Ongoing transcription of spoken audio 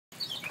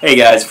Hey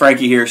guys,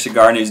 Frankie here,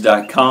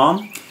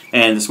 cigarnews.com,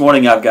 and this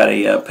morning I've got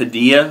a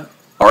Padilla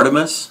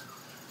Artemis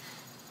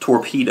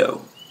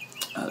Torpedo.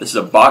 This is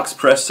a box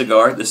press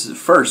cigar. This is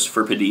first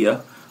for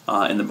Padilla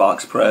in the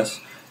box press.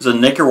 It's a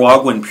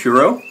Nicaraguan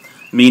puro,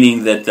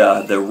 meaning that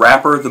the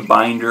wrapper, the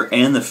binder,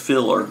 and the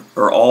filler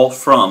are all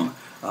from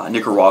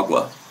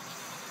Nicaragua.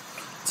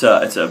 It's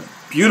a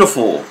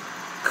beautiful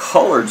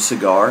colored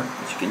cigar,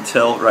 as you can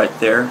tell right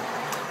there.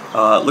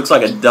 It looks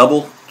like a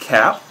double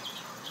cap.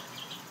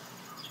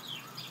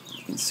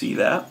 You can see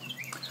that.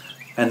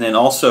 And then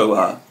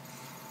also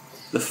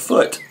the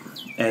foot,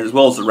 as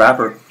well as the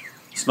wrapper,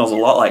 smells a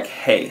lot like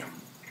hay.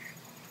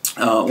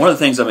 One of the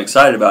things I'm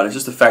excited about is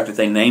just the fact that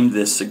they named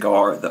this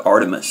cigar the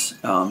Artemis.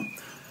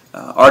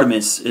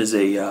 Artemis is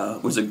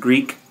was a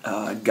Greek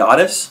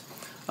goddess.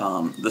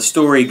 The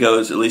story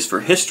goes, at least for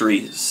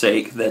history's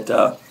sake, that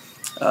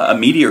a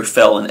meteor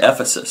fell in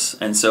Ephesus,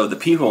 and so the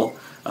people,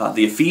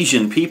 the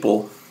Ephesian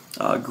people,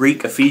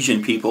 Greek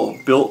Ephesian people,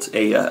 built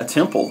a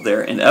temple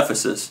there in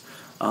Ephesus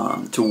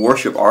to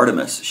worship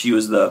Artemis. She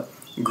was the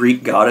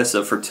Greek goddess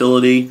of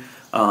fertility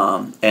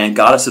and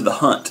goddess of the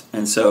hunt,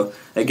 and so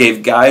it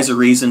gave guys a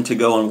reason to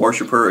go and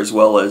worship her as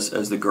well as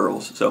the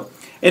girls. So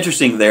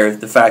interesting there,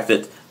 the fact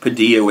that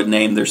Padilla would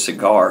name their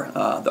cigar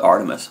the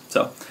Artemis.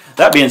 So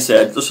that being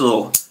said, just a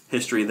little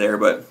history there,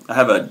 but I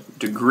have a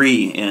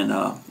degree in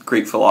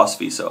Greek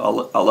philosophy,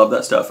 so I love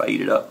that stuff. I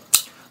eat it up.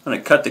 I'm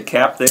going to cut the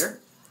cap there,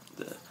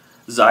 the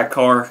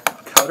Zycar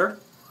cutter.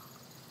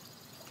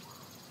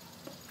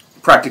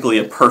 Practically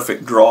a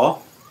perfect draw,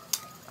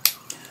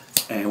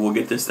 and we'll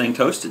get this thing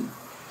toasted.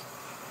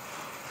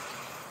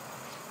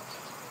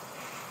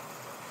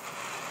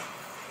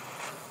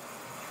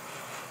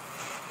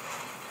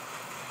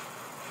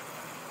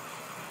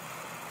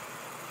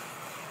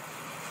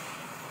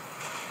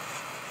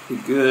 A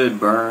good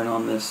burn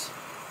on this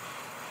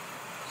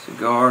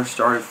cigar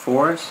started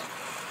for us.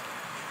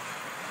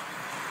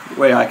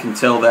 The way I can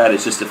tell that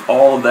is just if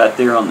all of that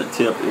there on the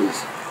tip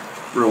is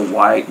real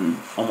white and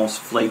almost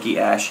flaky,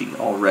 ashy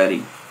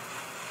already.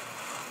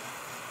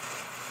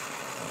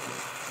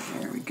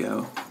 There we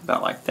go,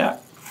 about like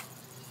that.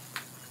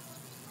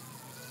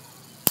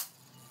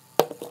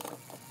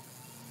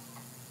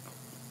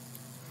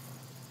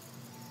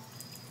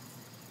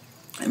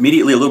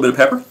 Immediately a little bit of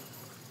pepper.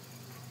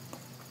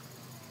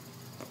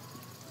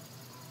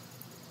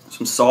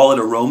 Some solid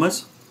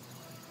aromas.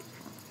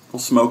 A little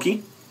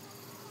smoky.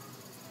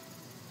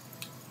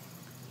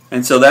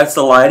 And so that's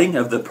the lighting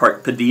of the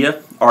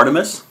Padilla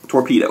Artemis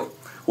Torpedo.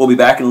 We'll be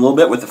back in a little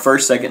bit with the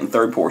first, second, and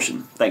third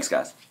portion. Thanks,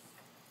 guys.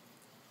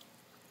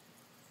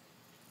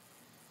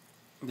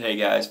 Hey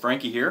guys,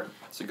 Frankie here,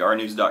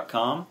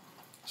 cigarnews.com,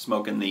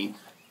 smoking the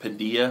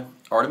Padilla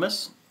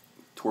Artemis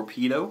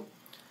Torpedo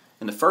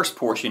in the first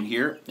portion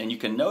here, and you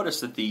can notice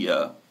that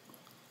the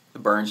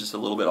burn's just a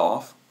little bit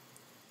off.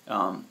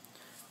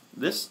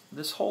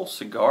 This whole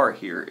cigar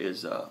here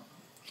is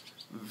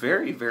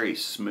very, very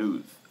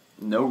smooth.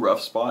 No rough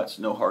spots,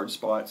 no hard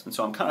spots, and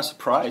so I'm kind of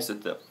surprised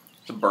that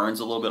the burn's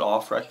a little bit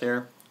off right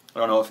there. I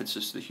don't know if it's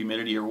just the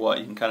humidity or what.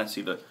 You can kind of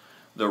see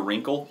the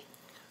wrinkle,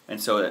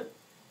 and so it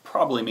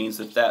probably means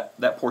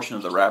that portion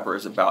of the wrapper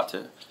is about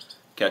to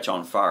catch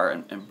on fire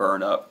and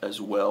burn up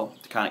as well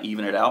to kind of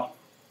even it out.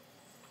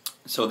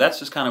 So that's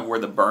just kind of where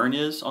the burn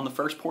is on the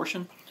first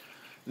portion.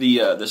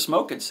 The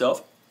smoke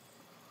itself,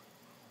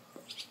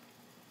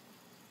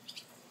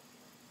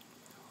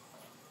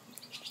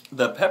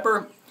 the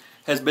pepper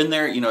has been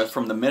there, you know,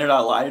 from the minute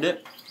I lighted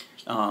it,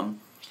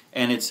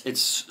 and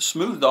it's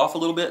smoothed off a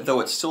little bit,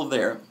 though it's still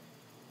there.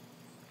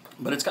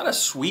 But it's got a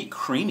sweet,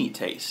 creamy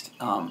taste.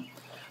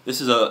 This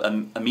is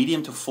a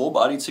medium to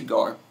full-bodied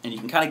cigar, and you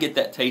can kind of get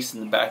that taste in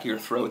the back of your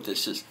throat.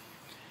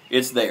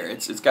 It's there.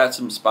 It's got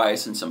some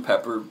spice and some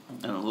pepper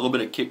and a little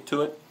bit of kick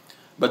to it,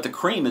 but the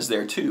cream is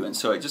there too, and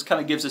so it just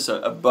kind of gives us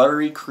a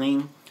buttery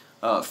cream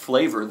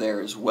flavor there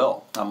as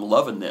well. I'm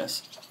loving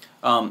this.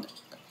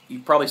 You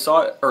probably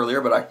saw it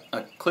earlier, but I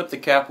clipped the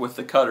cap with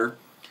the cutter,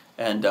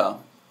 and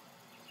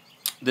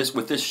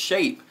with this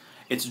shape,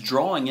 it's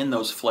drawing in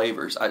those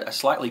flavors. I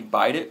slightly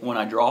bite it when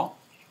I draw,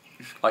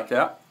 like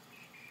that,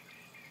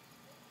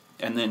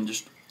 and then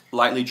just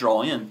lightly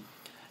draw in,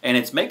 and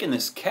it's making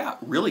this cap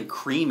really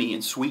creamy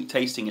and sweet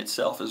tasting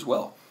itself as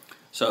well.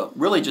 So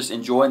really just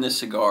enjoying this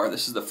cigar.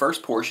 This is the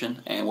first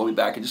portion, and we'll be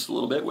back in just a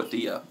little bit with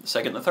the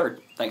second and the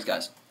third. Thanks,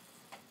 guys.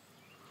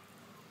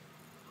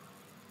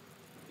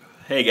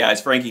 Hey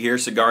guys, Frankie here,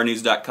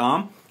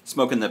 cigarnews.com,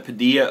 smoking the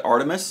Padilla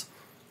Artemis,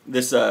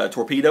 this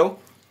Torpedo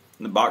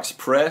in the box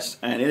press,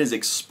 and it is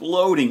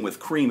exploding with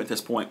cream at this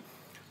point.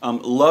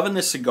 I'm loving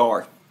this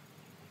cigar.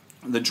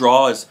 The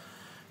draw is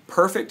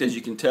perfect, as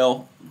you can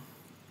tell.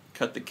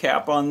 Cut the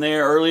cap on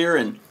there earlier,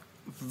 and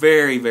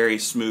very, very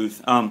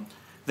smooth.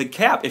 The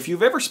cap, if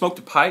you've ever smoked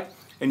a pipe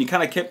and you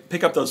kind of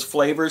pick up those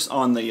flavors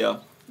on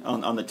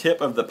the tip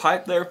of the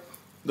pipe there,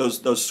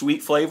 those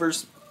sweet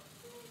flavors,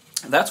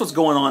 that's what's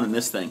going on in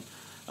this thing.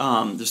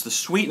 Just the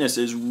sweetness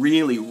is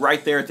really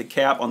right there at the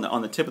cap,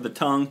 on the tip of the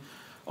tongue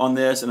on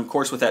this, and of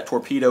course with that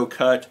torpedo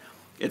cut,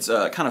 it's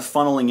kind of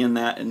funneling in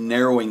that and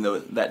narrowing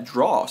that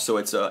draw, so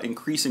it's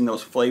increasing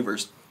those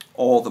flavors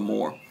all the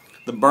more.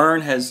 The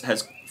burn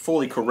has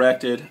fully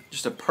corrected,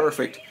 just a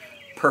perfect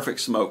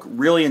smoke.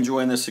 Really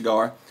enjoying this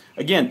cigar.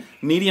 Again,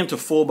 medium to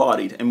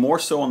full-bodied, and more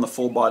so on the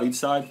full-bodied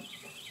side.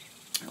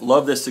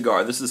 Love this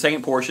cigar. This is the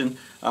second portion.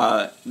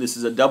 This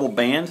is a double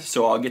band,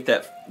 so I'll get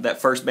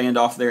that first band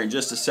off there in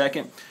just a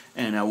second,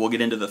 and we'll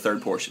get into the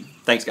third portion.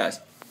 Thanks, guys.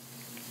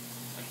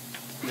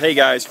 Hey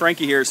guys,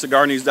 Frankie here at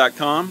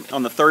CigarNews.com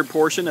on the third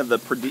portion of the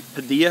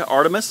Padilla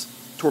Artemis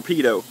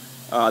Torpedo.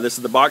 This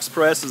is the box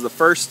press. This is the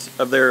first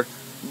of their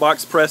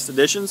box pressed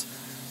editions,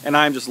 and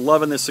I'm just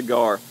loving this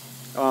cigar.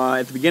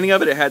 At the beginning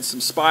of it, it had some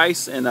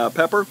spice and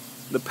pepper.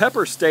 The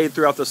pepper stayed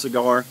throughout the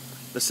cigar.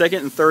 The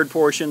second and third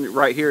portion,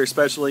 right here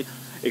especially,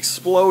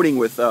 exploding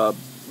with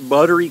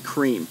buttery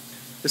cream.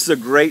 This is a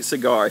great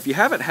cigar. If you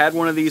haven't had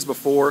one of these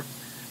before,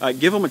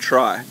 give them a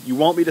try. You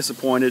won't be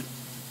disappointed.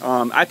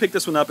 I picked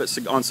this one up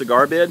on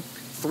Cigar Bid,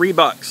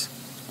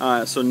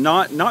 $3. So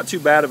not too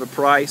bad of a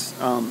price.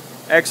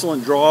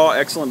 Excellent draw,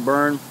 excellent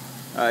burn.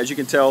 As you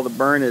can tell, the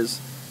burn is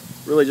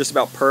really just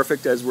about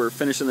perfect as we're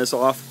finishing this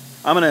off.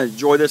 I'm going to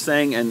enjoy this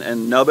thing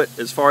and nub it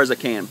as far as I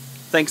can.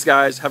 Thanks,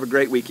 guys. Have a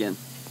great weekend.